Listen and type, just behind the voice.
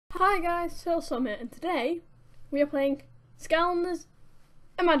Hi guys, Soul Summit, and today we are playing Skylanders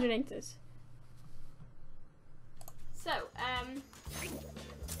Imaginators. So,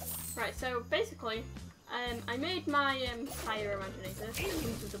 right, so basically, I made my fire imaginator, it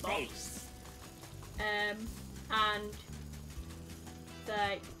comes with the box, and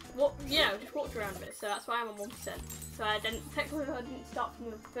like, just walked around a bit, so that's why I'm on 1%. So I didn't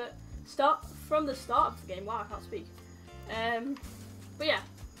start from the start of the game. Wow, I can't speak. But yeah,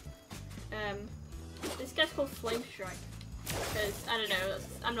 this guy's called Flame Strike, because, I don't know,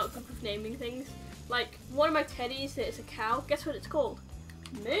 I'm not good with naming things. Like, one of my teddies is a cow, guess what it's called?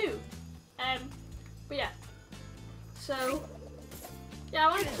 Moo! But yeah, so, yeah, I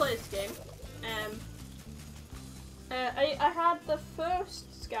wanted to play this game. I had the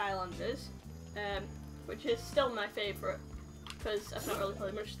first Skylanders, which is still my favourite, because I've not really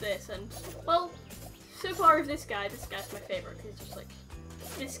played much of this, and, well, so far with this guy's my favourite, because it's just like,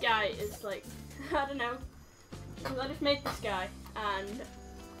 this guy is like, I don't know, I just made this guy, and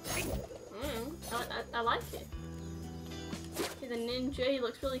I like it. He's a ninja, he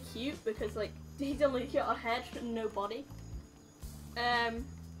looks really cute, because like, he's only got a head and no body.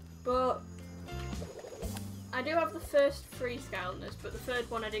 But I do have the first 3 Skylanders, but the third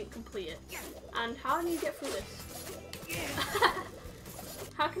one I didn't complete it. And how do you get through this?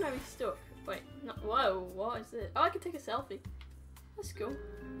 How can I be stuck? Wait, no, whoa, what is this? Oh, I can take a selfie. That's cool.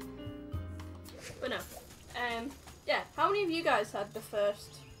 But no, yeah, how many of you guys had the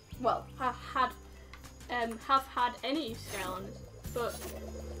first, well, have had any Skylanders, but,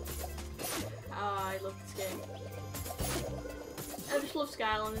 I love this game. I just love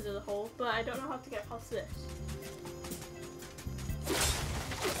Skylanders as a whole, but I don't know how to get past this.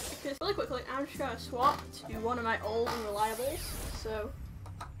 Because really quickly, I'm just going to swap to one of my old Unreliables, so,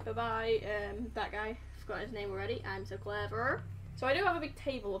 bye-bye, that guy, I've forgotten his name already, I'm so clever. So I do have a big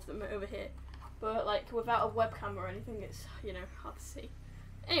table of them over here, but like, without a webcam or anything, it's, you know, hard to see.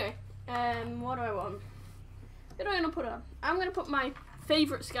 Anyway, what do I want? What am I going to put on? I'm going to put my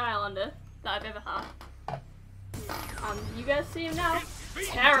favourite Skylander that I've ever had. You guys see him now?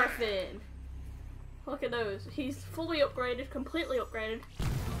 Terrafin! Look at those. He's fully upgraded, completely upgraded.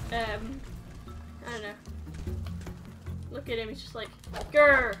 I don't know. Look at him, he's just like,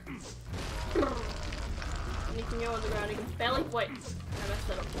 grrr! And he can go on the ground, he can belly, wait, I messed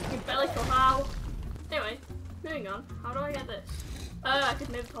that up. He can belly somehow. Anyway, moving on. How do I get this? Oh, I could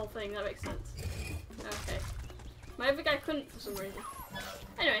move the whole thing, that makes sense. Okay. My other guy couldn't for some reason.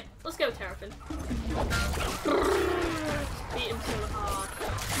 Anyway, let's go, Terrafin. Beat him so hard.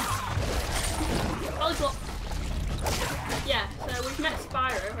 Belly flop. Yeah, so we've met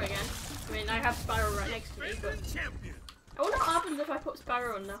Spyro again. I mean, I have Spyro right next to me, but I wonder what happens if I put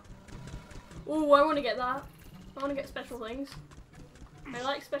Spyro on now. Ooh, I want to get that. I want to get special things. I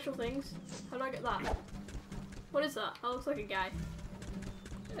like special things. How do I get that? What is that? That looks like a guy.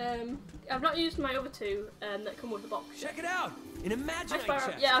 I've not used my other 2 that come with the box. Check it out! An imaginate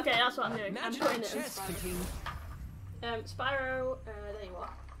chest. Yeah, okay, that's what I'm doing. I'm putting it in chest Spyro. Spyro, there you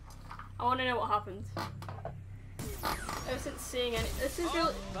are. I want to know what happens. Ever since seeing any, this is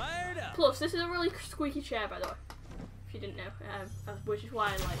really. Plus, this is a really squeaky chair, by the way. If you didn't know, which is why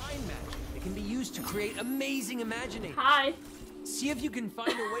I like it. It can be used to create amazing imaginators. Hi. See if you can find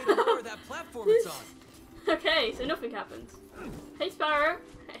a way to lower that platform it's on. Okay, so nothing happens. Hey Spyro.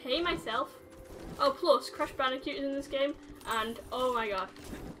 Hey myself. Oh, plus Crash Bandicoot is in this game, and oh my god,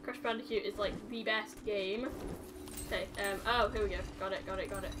 Crash Bandicoot is like the best game. Okay. Oh, here we go. Got it.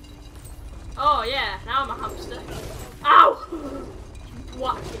 Oh yeah. Now I'm a hamster. Ow!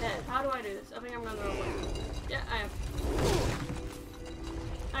 Whack your head. How do I do this? I think I'm going the wrong way. Yeah, I am.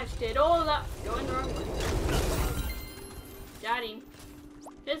 I just did all of that going the wrong way. Got him.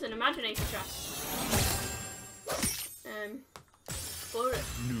 Here's an imaginator chest. Explode it.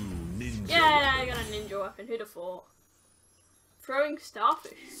 New ninja. Yeah, I got a ninja weapon. Who'd have thought? Throwing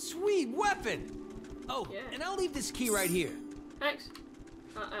starfish. Sweet weapon. Oh, yeah. And I'll leave this key right here. Thanks.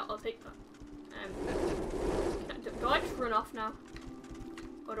 I'll take that. Do I just run off now?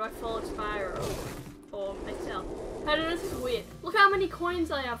 Or do I follow Spyro? Or myself? I don't know, this is weird. Look how many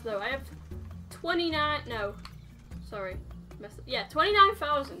coins I have though. I have 29, no. Sorry. Messed up. Yeah,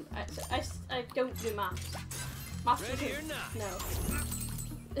 29,000. I don't do maths. Maths Ready or not? No.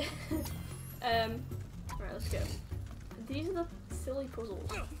 Right, let's go. These are the silly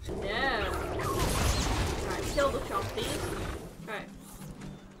puzzles. Yeah. Alright, kill the chompies. Right.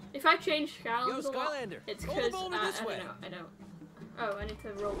 If I change Skylanders a lot, it's because, I don't. Oh, I need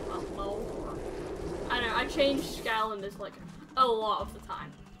to roll the ball. I know, I changed Skylanders like a lot of the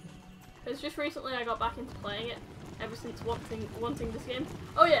time. Because just recently I got back into playing it, ever since wanting this game.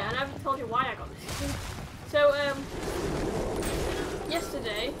 Oh yeah, and I haven't told you why I got this game. So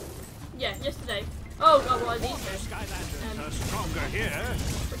yesterday. Oh god, what are these guys? Skylanders are stronger here.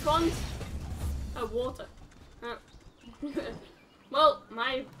 Which ones? Oh, water. Oh. Well,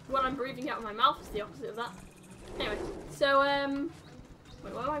 what I'm breathing out of my mouth is the opposite of that. Anyway, so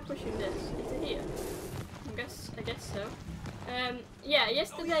wait, why am I pushing this? Into here? I guess so. Yeah,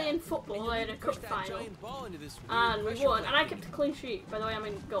 yesterday in football I had a cup final, and we won, and I kept a clean sheet. By the way, I'm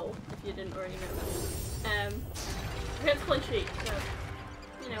in goal, if you didn't already know that. I kept a clean sheet, so,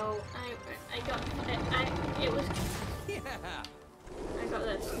 you know, I got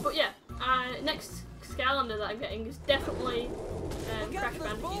this. But yeah, next Skylander that I'm getting is definitely Crash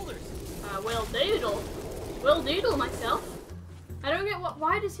Bandicoot. Will Doodle myself. I don't get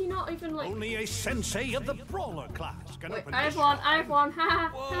why does he not even like... Only a sensei of the brawler class can open I this. have one, haha.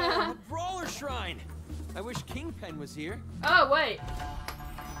 Whoa, a brawler shrine. I wish Kingpin was here. Oh, wait.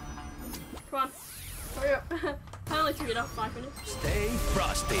 Come on. Hurry up. I only took it off 5 minutes. Stay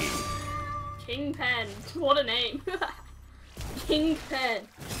frosty. Kingpin. What a name. Kingpin.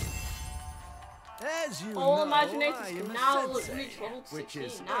 As you All know, imaginators I can am a now sensei, reach level which 16.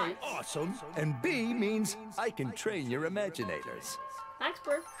 is Nice. awesome, and B means I can train your imaginators. Thanks,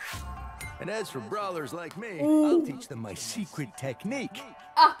 bro. And as for brawlers like me, Ooh. I'll teach them my secret technique.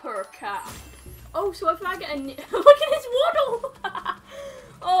 Uppercut. Oh, so if I get a... Look at his waddle!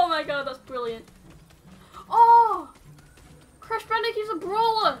 Oh my god, that's brilliant. Oh! Crash Bandicoot's a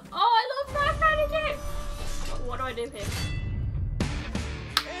brawler! Oh, I love Crash Bandicoot! What do I do here?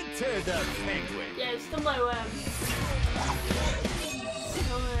 Enter the penguin. Yeah, it's still no,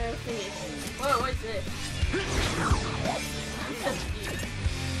 thingy. Whoa, what is this?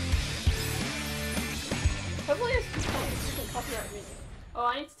 Hopefully it's different copyright music. Oh, I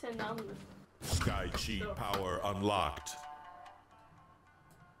need to turn down the... Sky Chi power unlocked.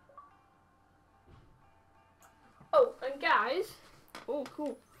 Oh, and guys... Oh,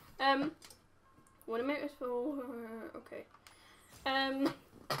 cool. What am I this for? Okay.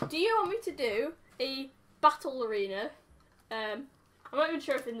 Do you want me to do a battle arena? I'm not even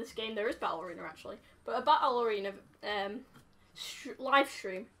sure if in this game there is battle arena actually, but a battle arena live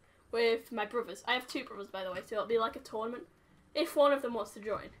stream with my brothers. I have 2 brothers, by the way, so it'll be like a tournament. If one of them wants to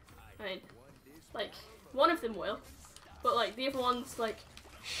join, I mean, like one of them will, but like the other one's like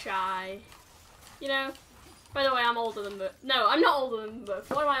shy, you know. By the way, I'm older than both. No, I'm not older than both.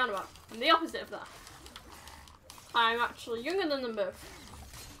 What am I on about? I'm the opposite of that. I'm actually younger than them both.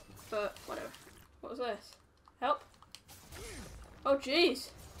 But whatever. What was this? Help? Oh jeez.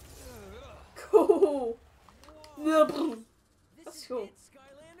 Cool. That's cool.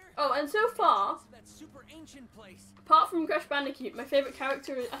 Oh, and so far, apart from Crash Bandicoot, my favourite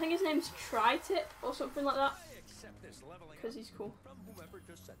character is, I think his name's Tri-Tip or something like that. Because he's cool.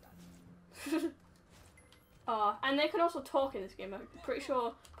 And they can also talk in this game. I'm pretty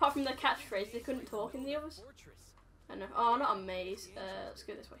sure, apart from their catchphrase, they couldn't talk in the others. I know. Oh, not a maze. Let's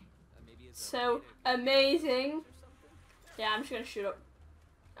go this way. So amazing. Yeah, I'm just gonna shoot up.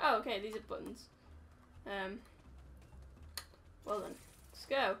 Oh, okay, these are buttons. Well then, let's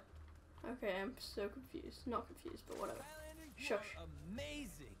go. Okay, I'm so confused. Not confused, but whatever. Shush.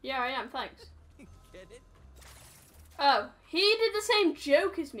 Amazing. Yeah, I am. Thanks. Get it? Oh, he did the same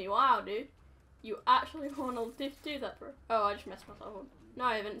joke as me. Wow, dude. You actually want to do that, bro? Oh, I just messed myself up. No,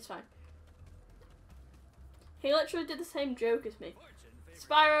 I haven't. It's fine. He literally did the same joke as me.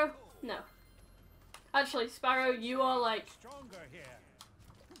 Spyro, no. Actually, Spyro, you are like...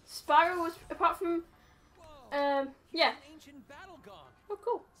 Spyro was, apart from... yeah. Oh,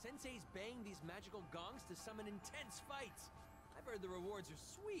 cool. Sensei's bang these magical gongs to summon intense fights. I've heard the rewards are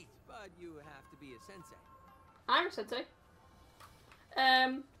sweet, but you have to be a sensei. I'm a sensei.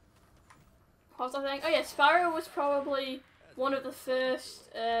 What was I saying? Oh yeah, Spyro was probably one of the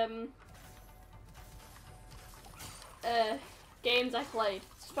first, games I played.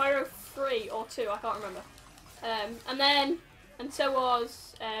 Spyro 3 or 2, I can't remember. And so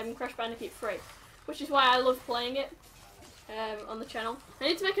was Crash Bandicoot 3, which is why I love playing it on the channel. I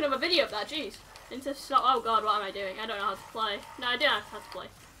need to make another video of that, jeez. I need to stop. Oh god, what am I doing? I don't know how to play. No, I don't know how to play.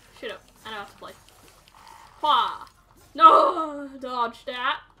 Shut up, I know how to play. Wah! No! Dodge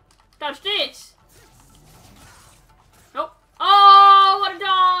that! Dodge this! Nope. Oh, what a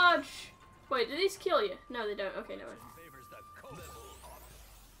dodge! Wait, do these kill you? No, they don't. Okay, no.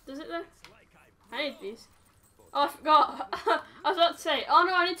 Does it though? I need these. Oh, I forgot. I was about to say, oh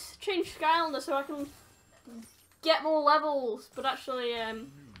no, I need to change Skylander so I can get more levels. But actually,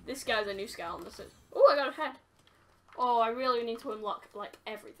 this guy's a new Skylander, so... Oh, I got a head. Oh, I really need to unlock, like,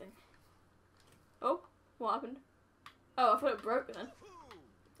 everything. Oh, what happened? Oh, I thought it broke then.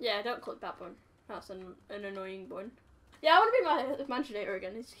 Yeah, don't click that button. That's an annoying button. Yeah, I want to be my imaginator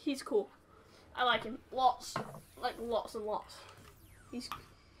again. He's cool. I like him. Lots. Like, lots and lots. He's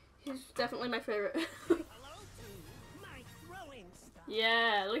definitely my favourite.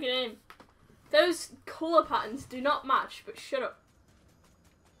 Yeah, look at him. Those colour patterns do not match, but shut up.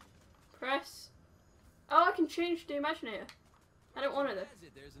 Press. Oh, I can change the imaginator. I don't want it though.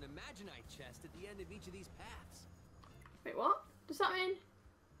 There's an imaginite chest at the end of each of these paths. Wait, what? Does that mean?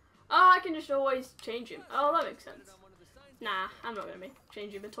 Oh, I can just always change him. Oh, that makes sense. Nah, I'm not going to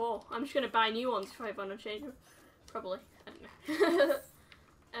change him at all. I'm just going to buy new ones if I want to change them. Probably. I don't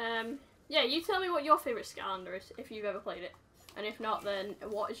know. Yeah, you tell me what your favourite Skylander is, if you've ever played it. And if not, then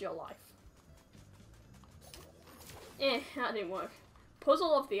what is your life? That didn't work.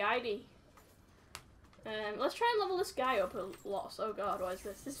 Puzzle of the ID. Let's try and level this guy up a lot. Oh god, what is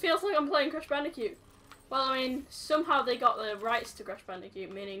this? This feels like I'm playing Crash Bandicoot. Well, I mean, somehow they got the rights to Crash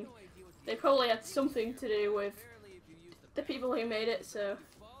Bandicoot, meaning they probably had something to do with the people who made it, so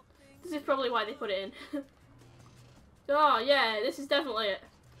this is probably why they put it in. Oh, yeah, this is definitely it.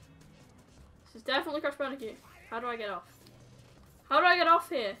 This is definitely Crash Bandicoot. How do I get off? How do I get off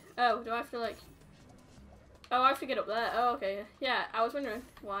here? Oh, do I have to, like... Oh, I have to get up there. Oh, okay. Yeah, I was wondering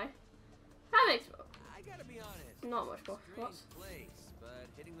why. That makes... I gotta be honest. Not much more. What? Place, but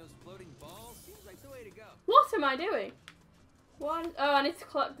hitting those floating balls seems like the way to go. What am I doing? What? Oh, I need to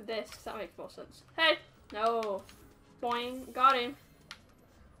collect the discs. That makes more sense. Hey! No. Boing. Got him.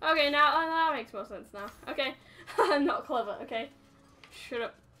 Okay, now that makes more sense now. Okay. I'm not clever, okay? Shut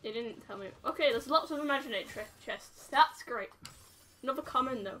up. It didn't tell me. Okay, there's lots of imaginator chests. That's great. Another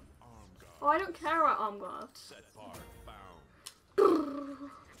common, though. Oh, I don't care about arm guards. Set part found.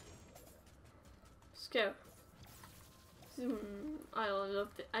 Let's go. I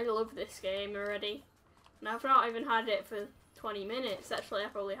love this game already. And I've not even had it for 20 minutes. Actually, I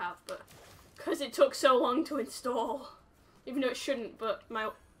probably have, but because it took so long to install. Even though it shouldn't, but my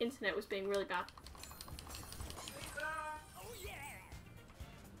internet was being really bad.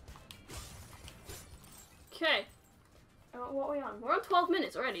 Okay. What are we on? We're on 12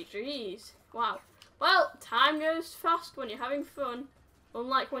 minutes already. Jeez. Wow. Well, time goes fast when you're having fun.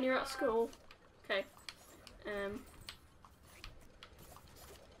 Unlike when you're at school. Okay.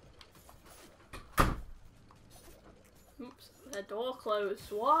 Oops. The door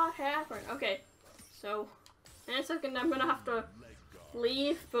closed. What happened? Okay. So, in a second I'm gonna have to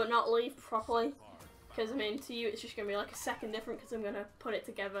leave, but not leave properly. Because, I mean, to you it's just gonna be like a second different because I'm gonna put it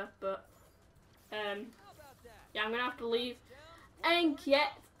together, but, yeah, I'm gonna have to leave and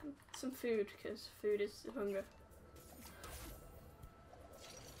get some food, because food is hunger.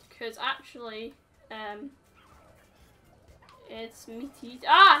 Because actually, it's meaty.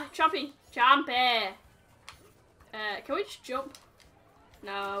 Ah! Chompy! Chompy! Can we just jump?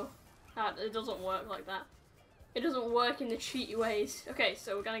 No. It doesn't work like that. It doesn't work in the cheaty ways. Okay,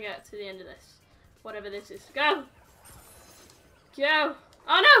 so we're gonna get to the end of this. Whatever this is. Go! Go!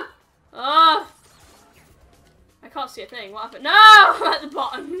 Oh no! Oh! I can't see a thing. What happened? No! I'm at the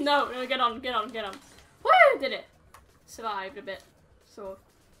bottom. No, get on, get on, get on. Woo! Did it. Survived a bit. So.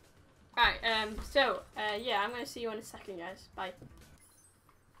 Alright, yeah, I'm gonna see you in a second, guys. Bye.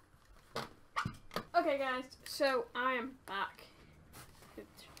 Okay, guys, so I am back.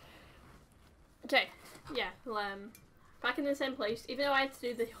 Okay, yeah, back in the same place, even though I had to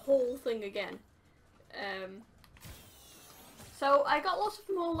do the whole thing again. So I got lots of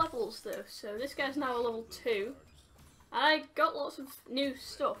more levels though, so this guy's now a level 2. And I got lots of new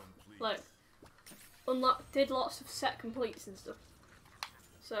stuff, like, did lots of set completes and stuff.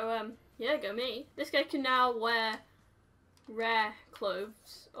 So, yeah, go me. This guy can now wear rare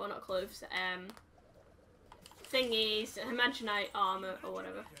clothes, or not clothes, thingies, imaginite armor, or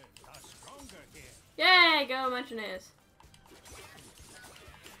whatever. Yay, go Imagineers!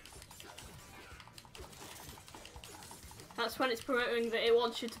 That's when it's promoting that it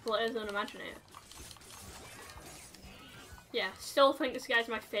wants you to play as an Imaginator. Yeah, still think this guy's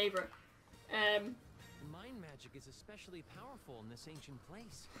my favourite. Mind magic is especially powerful in this ancient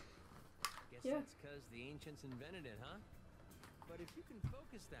place. Guess Yeah. that's because the ancients invented it, huh? But if you can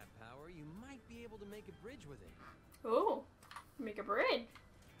focus that power, you might be able to make a bridge with it. Oh, make a bridge.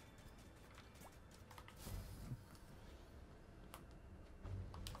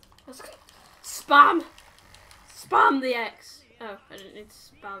 Let's go. Spam! Spam the X! Oh, I didn't need to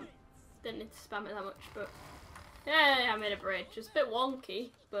spam. Didn't need to spam it that much, but... Yeah, I made a bridge. It's a bit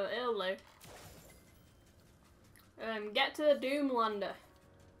wonky, but it'll do. Get to the Doomlander.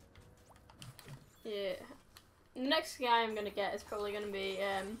 Yeah. The next guy I'm gonna get is probably gonna be,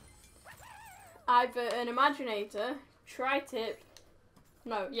 either an Imaginator, Tri-Tip.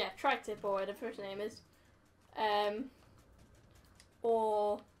 No, yeah, Tri-Tip or whatever the first name is.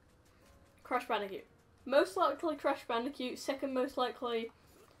 Or Crash Bandicoot. Most likely Crash Bandicoot, second most likely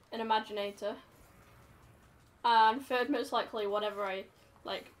an Imaginator. And third most likely whatever I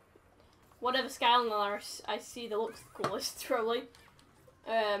like. Whatever Skylander I see that looks the coolest, probably.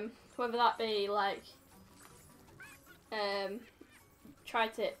 Whether that be like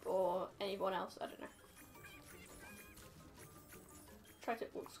Tri-Tip or anyone else, I don't know.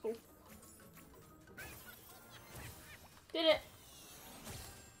 Tri-Tip looks cool. Did it!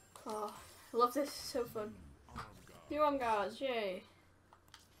 Oh, I love this, so fun. New arm guards, yay!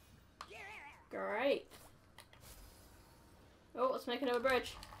 Great! Oh, let's make another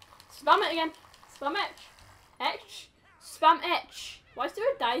bridge. Spam it again! Spam etch! Etch! Spam etch! Why is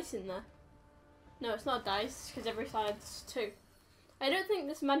there a dice in there? No, it's not a dice, because every side's 2. I don't think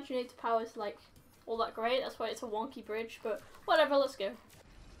this Imaginator power is like all that great, that's why it's a wonky bridge, but whatever, let's go.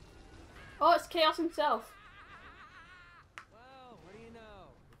 Oh, it's Chaos himself. Well, what do you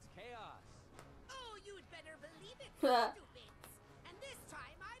know? It's chaos. Oh, you'd better believe it, stupids. And this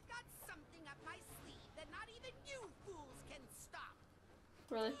time I've got something up my sleeve that not even you fools can stop.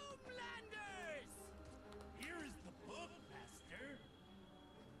 Really? Skylanders! Here is the book, Master.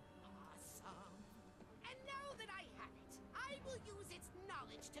 Awesome. And now that I have it, I will use its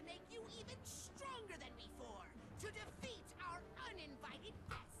knowledge to make you even stronger than before, to defeat our uninvited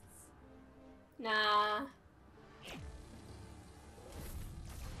guests. Nah.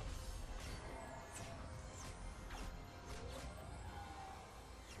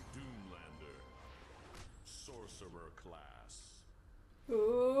 Doomlander. Sorcerer class.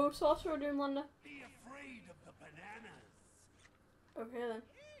 Ooh, Sorcerer Doomlander. Be afraid of the bananas. Okay then.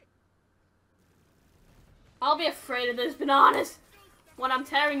 I'll be afraid of those bananas when I'm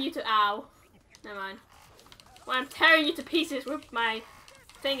tearing you to ow. Never mind. When I'm tearing you to pieces with my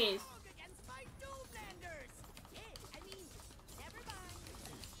thingies. Against my Doomlanders! I mean, never mind.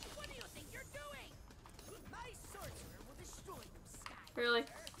 What do you think you're doing? My sorcerer will destroy them, Sky. Really?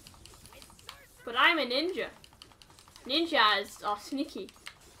 With sorcerer But I'm a ninja. Ninjas are sneaky.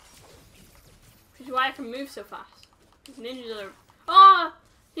 Which is why I can move so fast. Because ninjas are... Oh!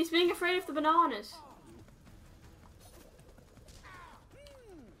 He's being afraid of the bananas.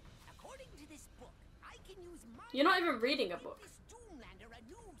 According to this book, I can use my You're not even reading a book. this Doomlander a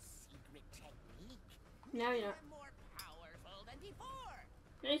new secret technique. No, you're not. Far more powerful than before.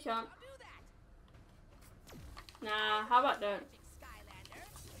 No, you can't. I'll do that. Nah, how about don't? Skylander.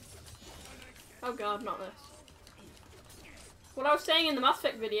 Oh god, not this. What I was saying in the Mass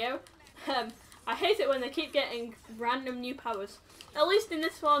Effect video, I hate it when they keep getting random new powers. At least in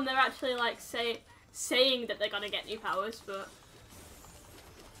this one, they're actually like saying that they're gonna get new powers, but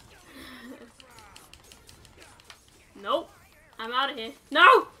nope. I'm out of here.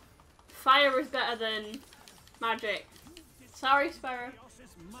 No! Fire is better than magic. Sorry, Sparrow.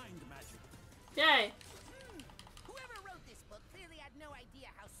 Chaos's mind magic. Yay. Whoever wrote this book clearly had no idea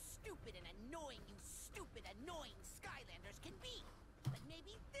how stupid and annoying you stupid, annoying Skylanders can be. But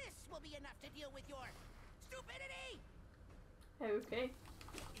maybe this will be enough to deal with your stupidity. Okay.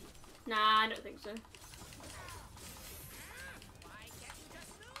 Nah, I don't think so. Why can't you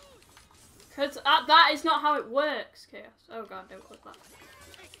just lose? Because that is not how it works, Chaos. Oh god, don't click that.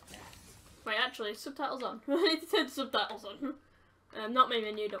 Wait, actually, subtitles on. I need to turn subtitles on. Not main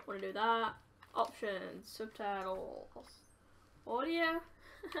menu, don't want to do that. Options, subtitles, audio.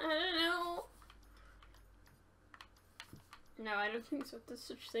 I don't know. No, I don't think so. There's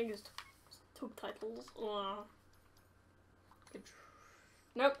such thing as subtitles. Ugh.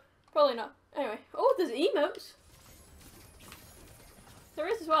 Nope, probably not. Anyway, oh, there's emotes. There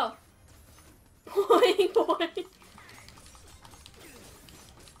is as well. Boy, boy.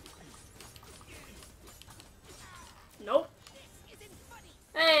 Nope. This isn't funny.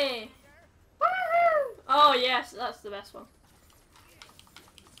 Hey. Woohoo! Oh yes, that's the best one.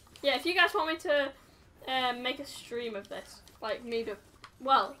 Yeah, if you guys want me to make a stream of this, like maybe,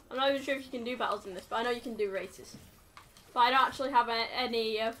 well, I'm not even sure if you can do battles in this, but I know you can do races. But I don't actually have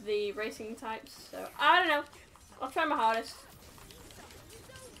any of the racing types, so I don't know. I'll try my hardest.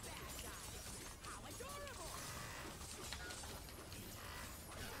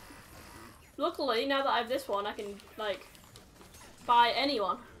 Luckily, now that I have this one, I can, like, buy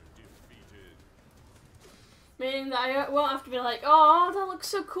anyone. Meaning that I won't have to be like, oh, that looks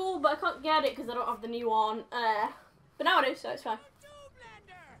so cool, but I can't get it because I don't have the new one. But now I do, so it's fine.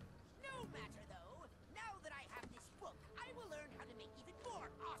 Doomlander! No matter though, now that I have this book, I will learn how to make even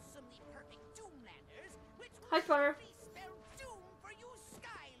more awesomely perfect Doomlanders, which will Hi, Clara. surely spell doom for you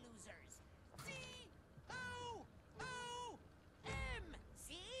Sky losers. D-O-O-M!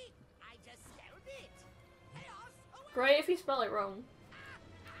 Great if you spell it wrong.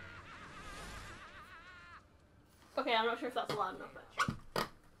 Okay, I'm not sure if that's loud enough actually.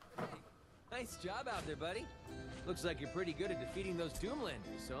 Nice job out there, buddy. Looks like you're pretty good at defeating those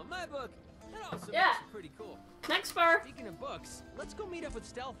Doomlanders, so in my book, that also makes you pretty cool. Next bar. Speaking of books, let's go meet up with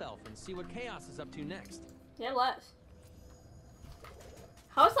Stealth Elf and see what Chaos is up to next. Yeah, let's.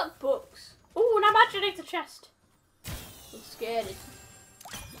 How's that books? Oh, an imaginator chest. I'm scared.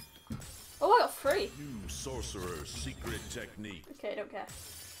 Oh, I got 3. New sorcerer's secret technique. Okay, don't care.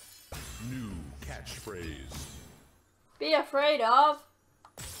 New catchphrase. Be afraid of.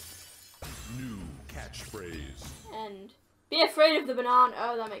 New catchphrase. And be afraid of the banana.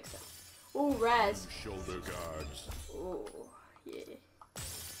 Oh, that makes sense. Ooh, res. Shoulder guards. Ooh, yeah.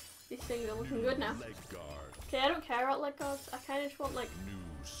 These things are looking good now. Leg guard. Okay, I don't care about leg guards. I kind of just want like New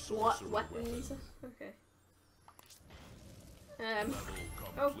sorcerer weapons. weapon. Okay. Level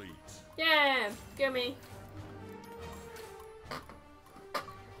Oh, complete. yeah, gimme.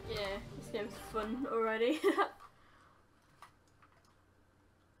 Yeah, this game's fun already.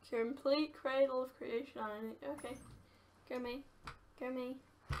 Complete Cradle of Creation on it. Okay. Go me. Go me.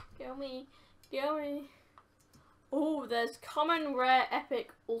 Go me. Go me. Oh, there's common, rare,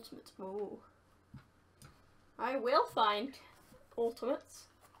 epic, ultimate. Oh. I will find ultimates.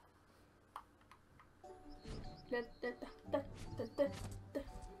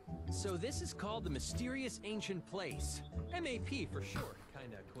 So this is called the Mysterious Ancient Place. MAP for short,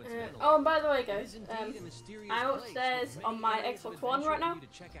 kinda coincidental. Oh, and by the way, It guys, is indeed a mysterious I'm place upstairs with on many my areas of Xbox One adventure right now, for you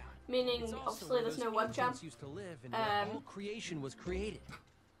to check out. meaning It's also obviously where there's no those webcam. ancients used to live and where all creation was created.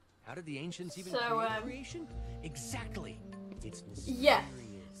 How did the ancients even create creation? Exactly. It's mysterious. Yeah.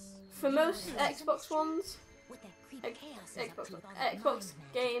 For most Xbox Ones, What that creepy chaos is up Xbox to with all Xbox that noise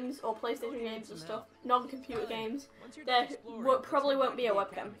games or PlayStation games and stuff, non-computer games, Once you're there done exploring, probably let's won't be a head back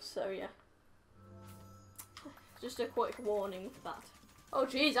to the webcam. academy. So yeah, just a quick warning for that. Oh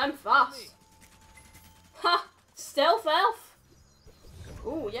jeez, I'm fast. Ha! Stealth elf.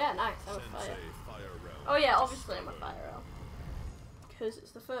 Oh yeah, nice. I'm a fire. Sensei fire realm. Oh yeah, obviously I'm a fire elf because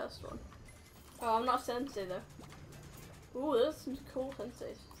it's the first one. Oh, I'm not a sensei though. Ooh, there's some cool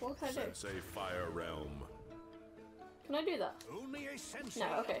senseis. What can I do? Sensei fire realm. Can I do that? Only a sensei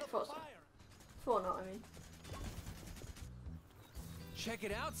No, okay, of the thought so. fire. 4 not, I mean. Check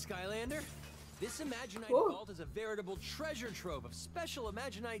it out, Skylander. This Imaginite Whoa. vault is a veritable treasure trove of special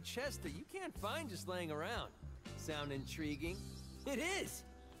Imaginite chests that you can't find just laying around. Sound intriguing? It is!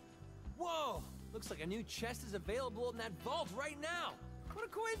 Whoa! Looks like a new chest is available in that vault right now! What a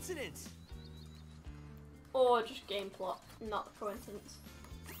coincidence! Or just game plot, not a coincidence.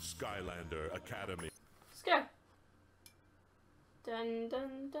 Skylander Academy. Let's go. Dun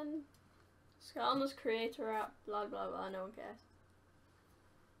dun dun. Skylanders creator app, blah blah blah, no one cares.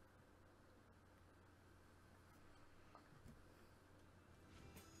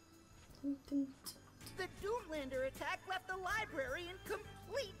 Dun, dun, dun. The Doomlander attack left the library in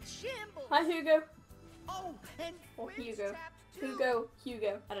complete shambles. Hi Hugo. Oh, and Or Flynn's Hugo. trapped too.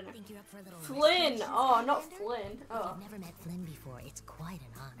 Hugo, I don't know. Think you're up for a little Flynn! rescue, Oh, not Skylander? Flynn. If Oh. you've never met Flynn before, it's quite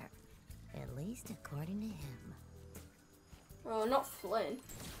an honor. At least according to him. Oh, not Flynn.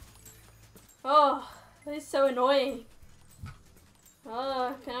 Oh, he's so annoying.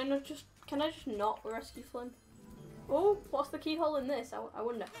 Can I just not rescue Flynn? Oh, what's the keyhole in this? I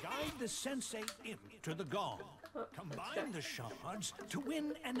wonder. Guide the sensei into the gong. Oh, let's go. Combine the shards to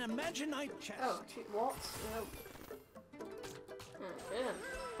win an Imaginite chest. Oh, shoot, what? No. Okay.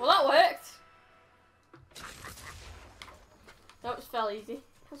 Well, that worked. That was fairly easy.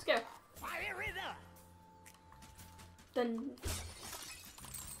 Let's go. Fire it up. Then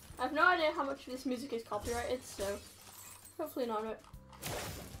I have no idea how much of this music is copyrighted, so hopefully none of it.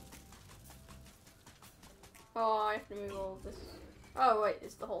 Oh, I have to move all of this. Oh wait,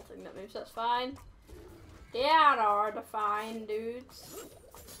 it's the whole thing that moves. That's fine. Yeah, are the fine dudes.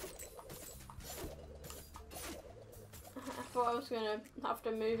 I thought I was gonna have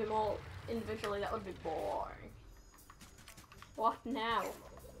to move him all individually. That would be boring. What now?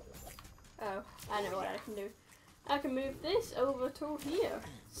 Oh, I know what I can do. I can move this over to here.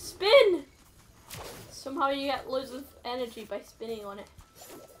 Spin! Somehow you get loads of energy by spinning on it.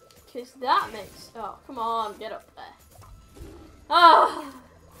 Because that makes... Oh, come on, get up there. Ah!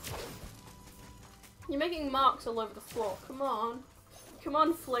 You're making marks all over the floor. Come on. Come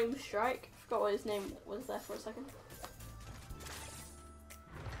on, Flame Strike. I forgot what his name was there for a second.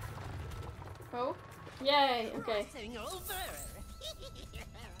 Oh. Yay, okay. Crossing over.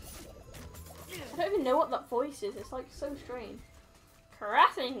 I don't even know what that voice is. It's like so strange.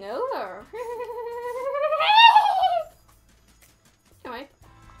 Crossing over. Anyway.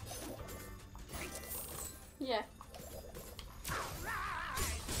 Yeah.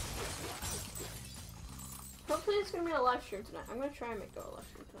 Hopefully it's gonna be a live stream tonight. I'm gonna try and make it a live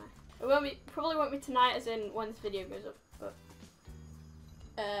stream tonight. It won't be, probably won't be tonight as in when this video goes up, but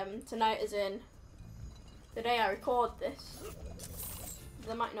tonight as in the day I record this.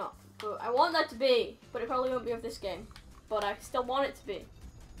 There might not, but I want that to be, but it probably won't be of this game. But I still want it to be.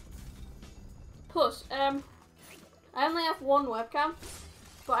 Plus, I only have one webcam,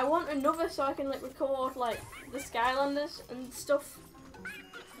 but I want another so I can like record like the Skylanders and stuff.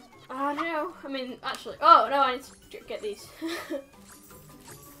 I don't know. I mean, actually, oh no, I need to get these.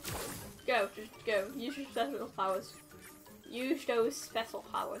 Go, just go. Use your special powers. Use those special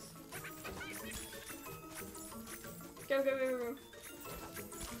powers. Go, go, go, go, go.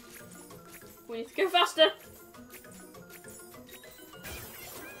 We need to go faster.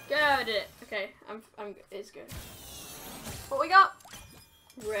 Got it. Okay, it's good. What we got?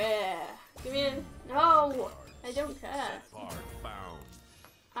 Rare. Give me a, no, I don't care. Hard found.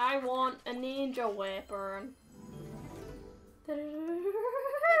 I want a ninja weapon.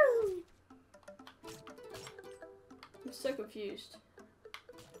 I'm so confused.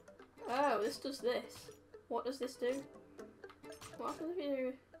 Oh, this does this. What does this do? What happens if you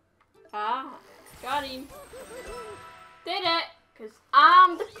do? Ah, got him. Did it! Because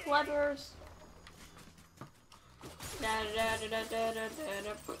I'm the cleverest.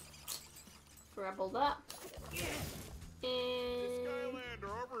 Grapple that. And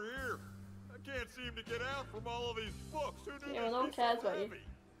Skylander, over here. I can't seem to get out from all of these books. Who knew yeah, well, no one cares about you.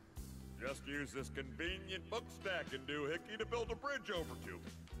 Just use this convenient book stack and do Hickey to build a bridge over to.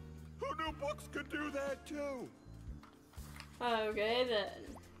 Who knew books could do that too? Okay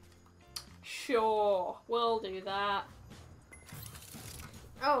then. Sure, we'll do that.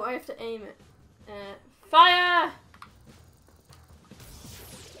 Oh, I have to aim it. Fire!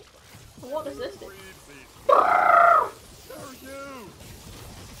 What does this do? Who are you?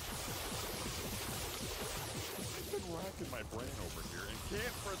 I've been racking my brain over here and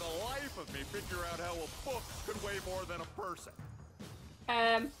can't for the life of me figure out how a book could weigh more than a person.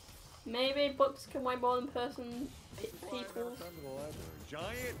 Maybe books can weigh more than people's.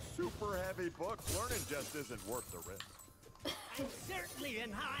 Giant, super heavy books. Learning just isn't worth the risk. I'm certainly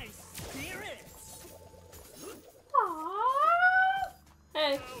in high spirits. Aww.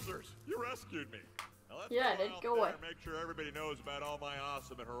 Hey. Wowzers, you rescued me. Now let's Yeah, I go did. out Go there away. and make sure everybody knows about all my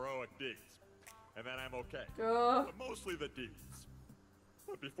awesome and heroic deeds. And then I'm okay. But mostly the deeds.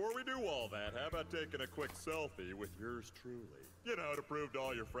 But before we do all that, how about taking a quick selfie with yours truly? You know, to prove to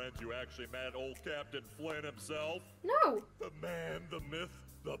all your friends you actually met old Captain Flynn himself. No. The man, the myth,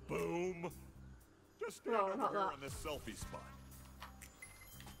 the boom. Just stand No, over not here that. on this selfie spot.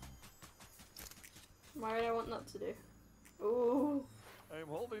 Why would I want that to do? Ooh. I'm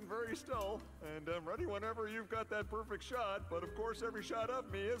holding very still, and I'm ready whenever you've got that perfect shot, but of course every shot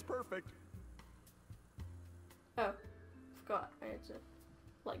of me is perfect. Oh, forgot. I had to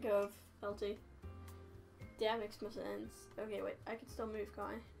let go of LT. That makes more sense. Okay, wait. I can still move, can't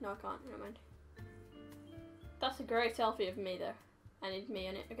I? No, I can't. Never mind. That's a great selfie of me, though. I need me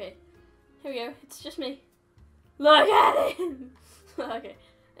in it. Okay. Here we go. It's just me. Look at him! Okay.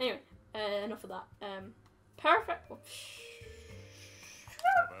 Anyway, enough of that. Perfect. Oh,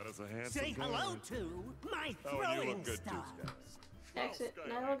 That is a handsome Say guy. hello to my Oh, and you throwing look good star. too, Scott. exit. Well,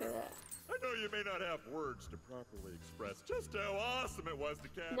 No, look at that. I know you may not have words to properly express just how awesome it was to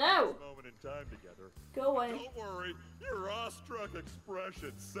capture No. this moment in time together. Go away. Don't worry, your awestruck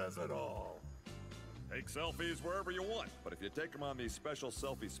expression says it all. Take selfies wherever you want, but if you take them on these special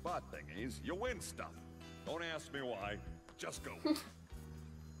selfie spot thingies, you win stuff. Don't ask me why, just go.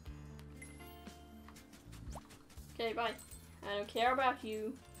 Okay, bye. I don't care about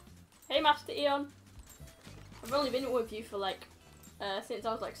you. Hey, Master Eon. I've only been with you for like, since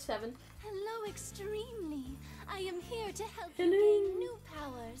I was like 7. Hello, Extremely. I am here to help Hello. you gain new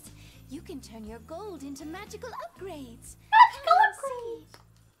powers. You can turn your gold into magical upgrades. Magical Come and see.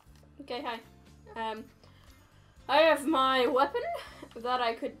 Okay, hi. I have my weapon that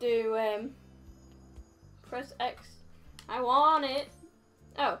I could do, press X. I want it.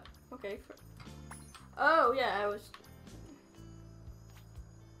 Oh, okay. Oh, yeah, I was...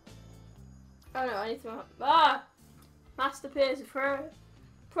 Oh no, I need to... Master Pierce,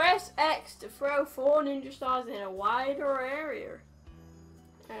 press X to throw 4 ninja stars in a wider area.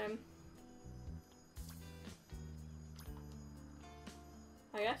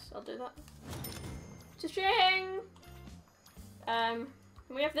 I guess I'll do that. Cha-ching!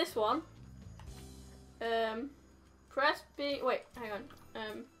 We have this one. Press B. Wait, hang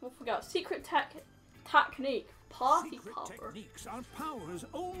on. We forgot. Secret technique. Party Secret power. techniques are powers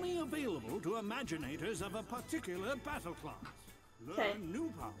only available to imaginators of a particular battle class. Learn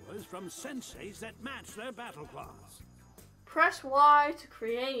new powers from senseis that match their battle class. Press Y to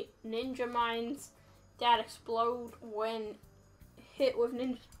create ninja mines that explode when hit with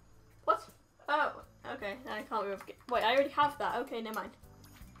ninja. What? Oh, okay. I can't remember. Wait, I already have that. Okay, never mind.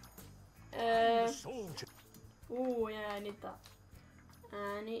 Oh yeah, I need that.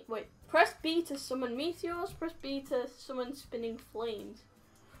 Wait. Press B to summon meteors. Press B to summon spinning flames.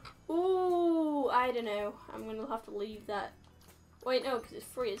 Ooh, I don't know. I'm gonna have to leave that. Wait, no, because it's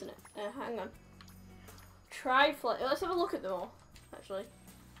free, isn't it? Hang on. Try flight. Let's have a look at them all, actually.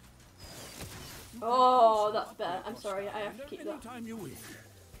 Oh, that's better. I'm sorry, I have to keep that.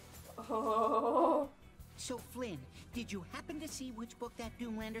 Oh. So, Flynn, did you happen to see which book that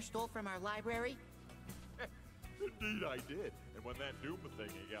Doomlander stole from our library? Indeed I did. And when that Doom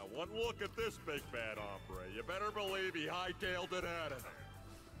thingy got one look at this big bad hombre, you better believe he hightailed it out of there.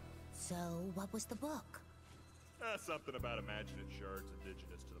 So, what was the book? Something about imaginate shards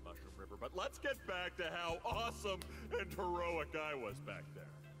indigenous to the Mushroom River, but let's get back to how awesome and heroic I was back there.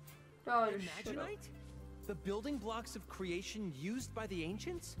 Oh, Imaginite? The building blocks of creation used by the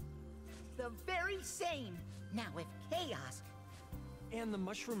ancients? The very same. Now, if chaos... And the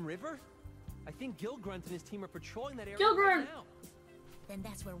Mushroom River? I think Gilgrunt and his team are patrolling that area Gilgrunt! right now. Then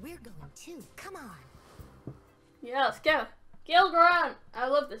that's where we're going too. Come on. Yeah, let's go. Gilgrunt! I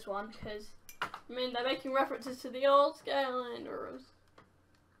love this one because, I mean, they're making references to the old Skylanders.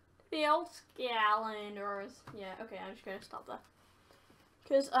 The old Skylanders. Yeah, okay, I'm just gonna stop there.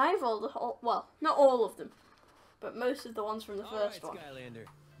 Because I've well, not all of them, but most of the ones from the first one. Skylander,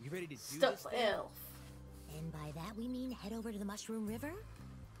 you ready to do Stuff this? elf. And by that we mean head over to the Mushroom River?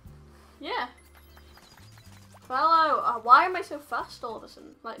 Yeah. Hello. Why am I so fast all of a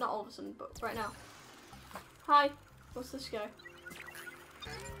sudden? Like, not all of a sudden, but right now. Hi. What's this guy?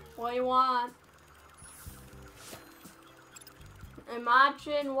 What do you want?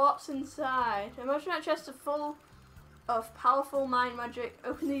 Imagine what's inside. Imagine that chest is full of powerful mind magic.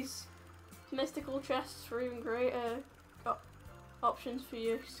 Open these mystical chests for even greater options for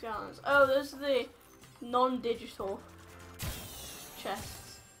your scanners. Oh, those are the non-digital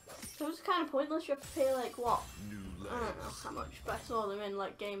chests. Those are kind of pointless. You have to pay like what? I don't know how much, but I saw them in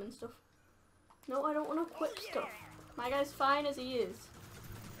like game and stuff. No, I don't want to equip stuff. My guy's fine as he is.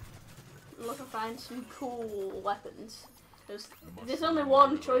 I'm looking to find some cool weapons. There's only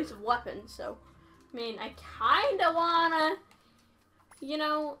one choice of weapon, so I mean, I kind of wanna, you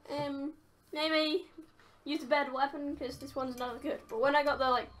know, maybe use a better weapon because this one's not good. But when I got the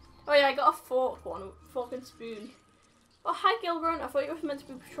like, oh yeah, I got a fork and spoon. Oh hi Gilgrunt, I thought you were meant to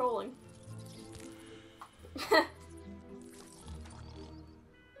be patrolling.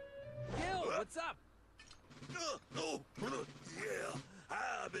 Gil, what's up? Yeah,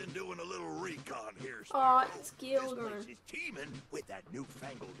 I've been doing a little recon here. Oh, it's This Gilgrunt. place is teeming with that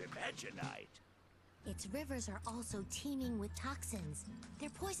newfangled imaginite. Its rivers are also teeming with toxins. They're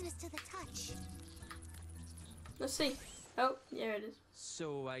poisonous to the touch. Let's see. Oh, yeah it is.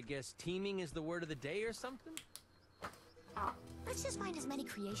 So I guess teaming is the word of the day or something? Oh. Let's just find as many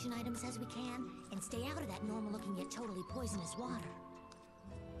creation items as we can and stay out of that normal-looking yet totally poisonous water.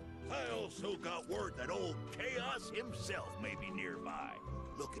 I also got word that old Chaos himself may be nearby,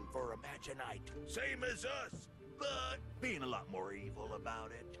 looking for imaginite, same as us, but being a lot more evil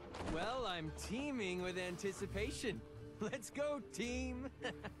about it. Well, I'm teeming with anticipation. Let's go, team.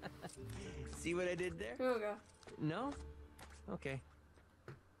 See what I did there? Here we go. No? Okay.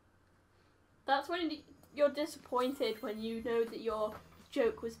 That's when you're disappointed when you know that your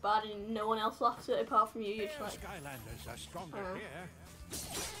joke was bad and no one else laughs at it apart from you. You're just like, Skylanders are stronger here.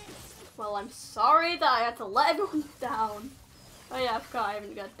 well, I'm sorry that I had to let everyone down. Oh yeah, I forgot I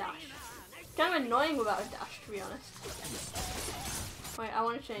haven't got a dash. It's kind of annoying without a dash, to be honest. Wait, I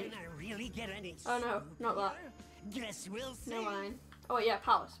want to change. Really get any Oh no, not that. Guess we'll see. No line. Oh wait, yeah,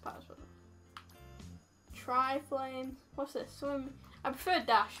 powers. Tri-flame. What's this? I prefer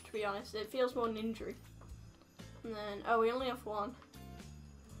dash, to be honest. It feels more ninja-y. And then, oh, we only have one.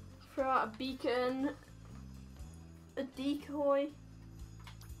 Throw out a beacon. A decoy.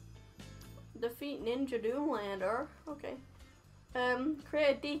 Defeat Ninja Doomlander. Okay.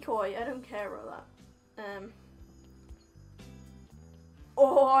 Create a decoy. I don't care about that.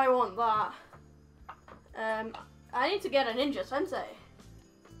 Oh, I want that. I need to get a Ninja Sensei.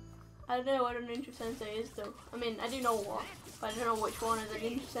 I don't know what a Ninja Sensei is though. I mean, I do know what, but I don't know which one is a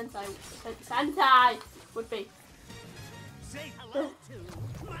Ninja Sensei would be. Say hello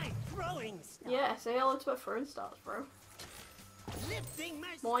to my throwing star. Yeah, say hello to my throwing stars, bro. Lifting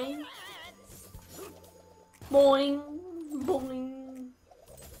my Boing. spirits. Boing. Boing.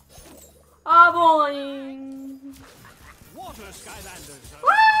 Ah, boing. water, Skylanders.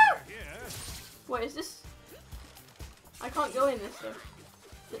 Here. Wait, is this? I can't go in this stuff.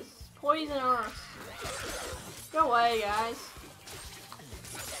 It's poisonous. Go away, guys.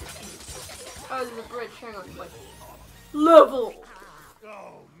 Oh, there's a bridge. Hang on, wait. Level.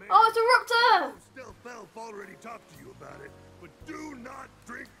 Oh, man. Oh, it's a Ruptor. Stealth Elf already talked to you about it, but do not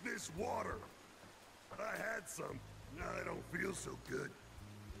drink this water. I had some. Now I don't feel so good.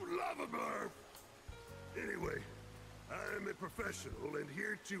 Lava Blurf. Anyway, I am a professional and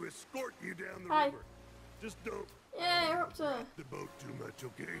here to escort you down the river. Just don't Yeah, Ruptor. the boat too much,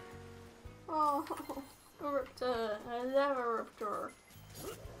 okay? Oh, a Ruptor. I love a Ruptor.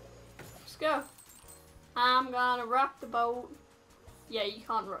 Let's go. I'm gonna rock the boat. Yeah, you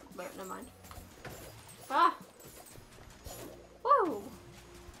can't rock the boat, never mind. Ah! Whoa!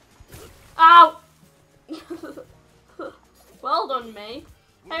 Ow! Well done, me.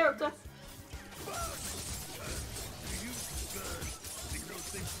 Hey, Ruptor.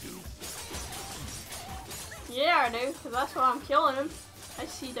 Yeah, I do, because that's why I'm killing him. I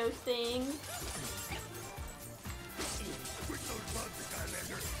see those things.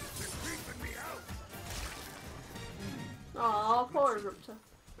 Oh, poor Ruptor.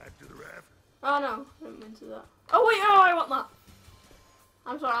 Back to the raft. Oh no, I didn't mean to do that. Oh wait, oh, I want that.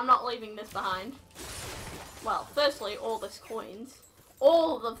 I'm sorry, I'm not leaving this behind. Well, firstly, all this coins.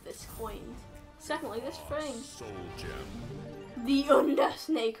 All of this coins. Secondly, this thing. Soul gem. The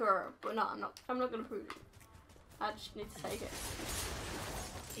Undersnaker. But no, I'm not gonna prove it. I just need to take it.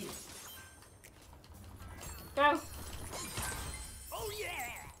 Go. Oh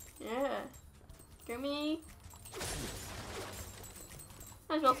yeah! Yeah. Gimme.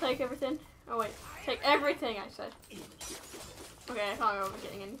 Might as well take everything. Oh wait, take everything I said. Okay, I can't remember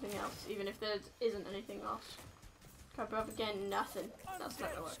getting anything else, even if there isn't anything else. Can't remember getting nothing. That's not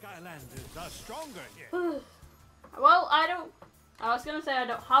gonna work. Skylanders are stronger here. Well, I was gonna say I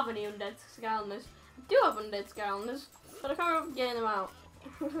don't have any undead Skylanders. I do have undead Skylanders, but I can't remember getting them out.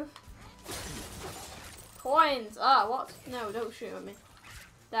 Coins! Ah, what? No, don't shoot at me.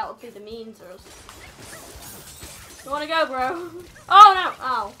 That would be the mean to us. You wanna go, bro? Oh no!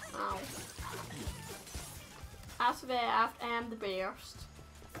 Ow. Ow. As I am the best.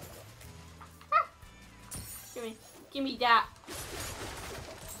 Ah. Give me that.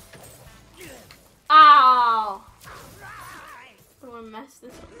 Ow! I don't wanna mess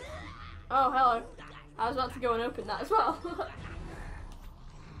this up. Oh, hello. I was about to go and open that as well.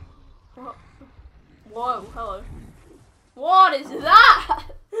 What? Whoa, hello. What is that?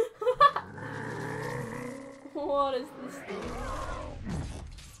 What is this thing?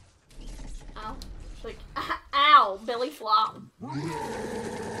 Ow. It's like, ow, belly flop.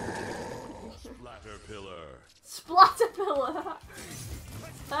 Splatterpillar.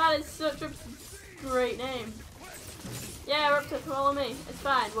 That is such a great name. Yeah, Ruptor, follow me. It's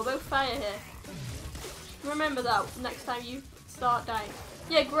fine. We'll both fire here. Remember that next time you start dying.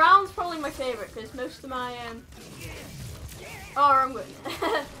 Yeah, ground's probably my favourite because most of my oh, I'm good.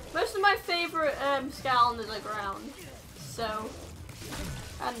 Most of my favourite Skylanders are ground. So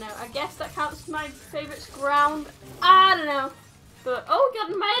I don't know. I guess that counts as my favourite's ground. I don't know. But oh, we got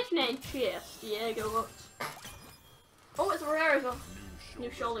an imaginate chest. Yeah, go up. Oh, it's rare as well.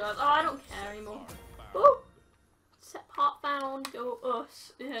 New shoulder guards. Oh, I don't care anymore. Oh, set part found. Go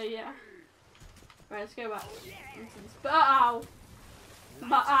us. Yeah. Right, let's go back. Ow.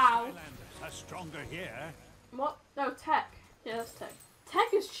 Ow. Skylanders are stronger here. What? No, tech. Yeah, that's tech.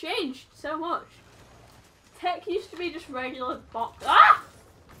 Tech has changed so much. Tech used to be just regular box. Ah!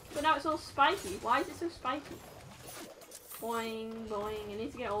 But now it's all spiky. Why is it so spiky? Boing, boing. I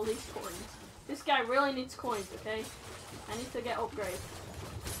need to get all these coins. This guy really needs coins, okay? I need to get upgrades.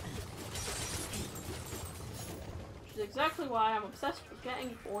 Which is exactly why I'm obsessed with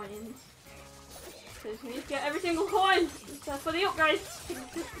getting coins. Because you need to get every single coin for the upgrades.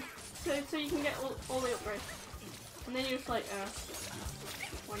 So you can get all the upgrades. And then you're just like,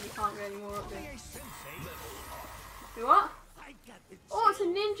 when you can't get any more upgrades. Do what? Oh, it's a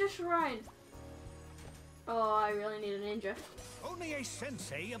ninja shrine. Oh, I really need a ninja. Only a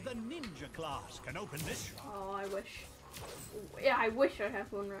sensei of the ninja class can open this shrine. Oh, I wish. Yeah, I wish I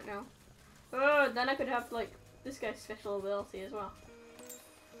had one right now. Oh, then I could have, like, this guy's special ability as well.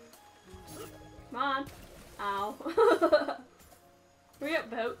 Come on. Ow. Hurry up,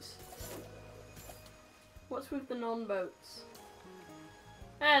 boats. What's with the non-boats?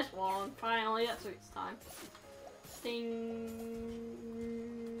 There's one. Finally, that's what it's time. Ding.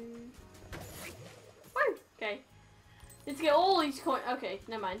 Woo! Okay. Need to get all these coins. Okay,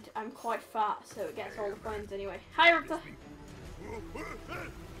 never mind. I'm quite fat, so it gets all the coins anyway. Hi, Ruptor.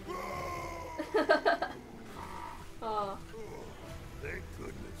 Oh.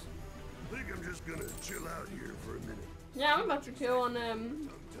 chill out here for a minute. Yeah, I'm about to go on, I'm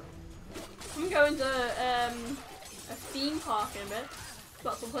going to, a theme park in a bit.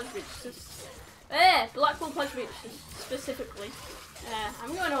 Blackpool Pleasure Beach, Blackpool Pleasure Beach specifically.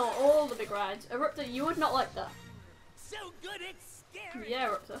 I'm going on all the big rides. Eruptor, you would not like that. So good it's scary. Yeah,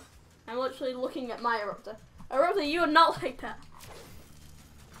 Eruptor. I'm literally looking at my Eruptor. Eruptor, you would not like that.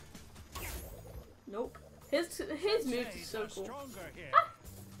 Nope. His moves is so cool. Ah!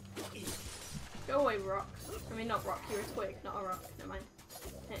 Go away, rock. I mean, not rock. You're a twig, not a rock. Never mind.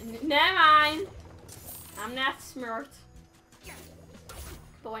 Never mind. I'm not smart.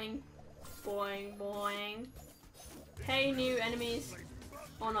 Boing, boing, boing. Hey, new enemies.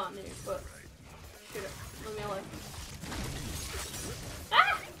 Well, not new, but shoot it. Leave me alone.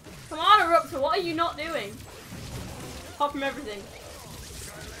 Ah! Come on, Eruptor. What are you not doing? Apart from everything.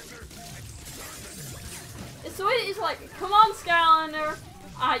 So it is like, come on, Skylander.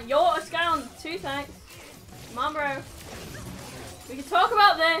 You're a Skylander too, thanks. Come on, bro. We can talk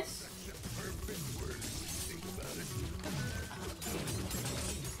about this.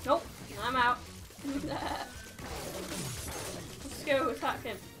 Nope, I'm out. Let's go attack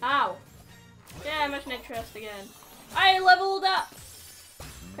him. Ow. Yeah, imaginators again. I leveled up.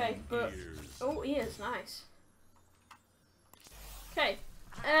 Okay, but oh, ears, nice. Okay.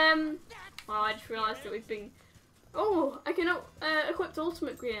 Well, I just realised that we've been. Oh, I can equip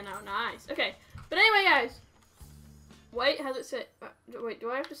ultimate gear now. Nice. Okay, but anyway, guys. Wait, has it saved? Wait,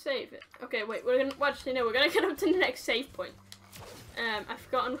 do I have to save it? Okay, wait. We're gonna. Well, actually, no. We're gonna get up to the next save point. I've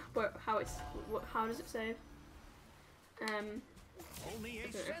forgotten how it's. How does it save? Only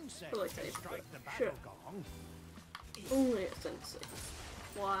a sensei Probably can save. strike the Sure. battle gong. Only a sensei.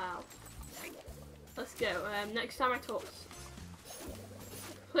 Wow. Let's go. Next time I talk.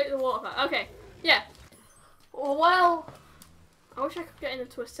 Complete the water pack. Okay. Yeah. Well, I wish I could get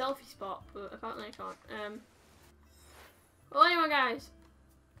into a selfie spot, but apparently I can't. Well, anyway, guys,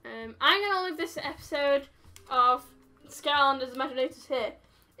 I'm gonna leave this episode of Skylanders Imaginators here.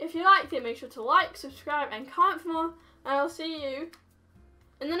 If you liked it, make sure to like, subscribe, and comment for more. And I'll see you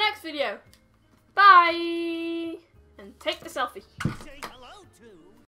in the next video. Bye, and take the selfie. Say hello to